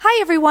Hi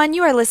everyone,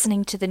 you are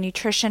listening to The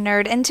Nutrition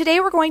Nerd, and today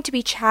we're going to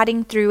be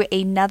chatting through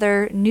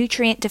another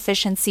nutrient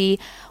deficiency,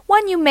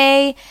 one you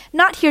may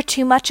not hear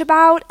too much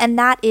about, and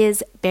that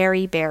is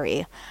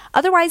beriberi,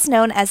 otherwise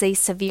known as a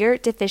severe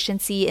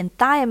deficiency in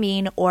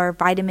thiamine or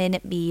vitamin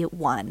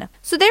B1.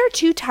 So there are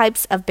two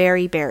types of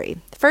beriberi.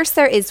 First,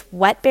 there is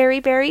wet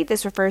beriberi.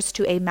 This refers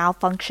to a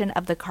malfunction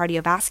of the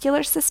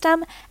cardiovascular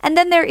system. And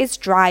then there is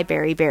dry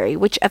beriberi,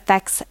 which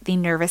affects the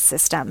nervous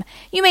system.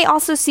 You may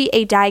also see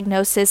a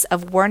diagnosis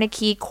of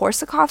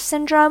Wernicke-Korsakoff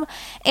syndrome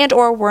and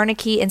or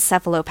Wernicke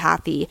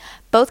encephalopathy.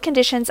 Both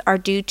conditions are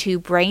due to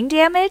brain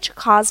damage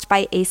caused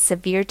by a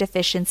severe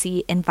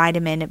deficiency in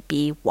vitamin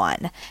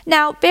B1.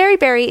 Now,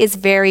 beriberi is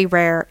very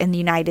rare in the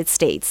United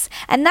States,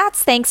 and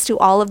that's thanks to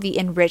all of the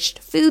enriched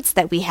foods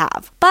that we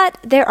have. But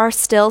there are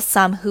still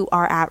some who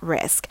are at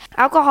risk.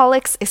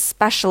 Alcoholics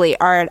especially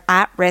are an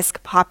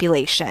at-risk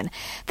population.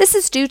 This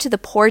is due to the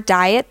poor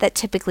diet that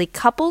typically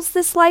couples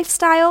this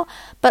lifestyle,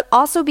 but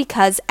also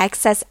because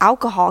excess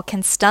alcohol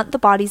can stunt the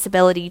body's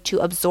ability to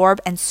absorb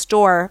and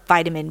store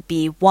vitamin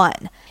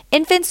B1.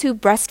 Infants who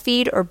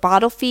breastfeed or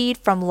bottle feed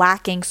from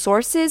lacking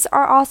sources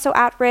are also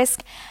at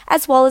risk,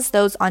 as well as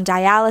those on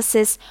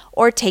dialysis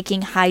or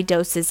taking high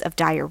doses of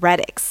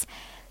diuretics.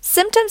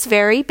 Symptoms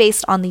vary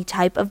based on the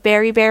type of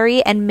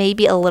beriberi and may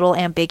be a little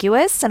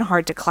ambiguous and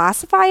hard to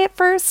classify at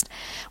first.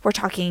 We're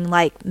talking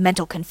like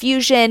mental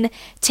confusion,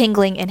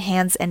 tingling in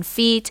hands and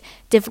feet,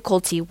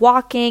 difficulty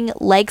walking,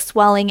 leg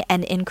swelling,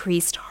 and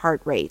increased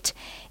heart rate.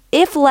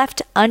 If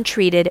left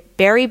untreated,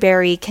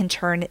 beriberi can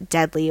turn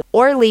deadly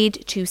or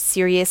lead to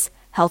serious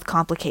health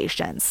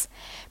complications.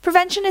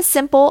 Prevention is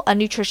simple. A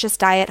nutritious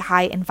diet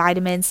high in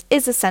vitamins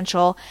is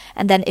essential.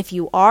 And then if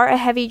you are a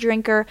heavy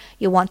drinker,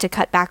 you'll want to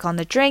cut back on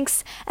the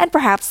drinks and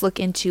perhaps look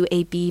into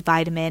a B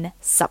vitamin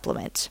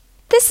supplement.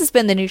 This has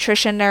been The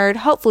Nutrition Nerd.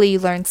 Hopefully you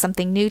learned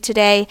something new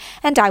today,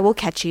 and I will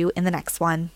catch you in the next one.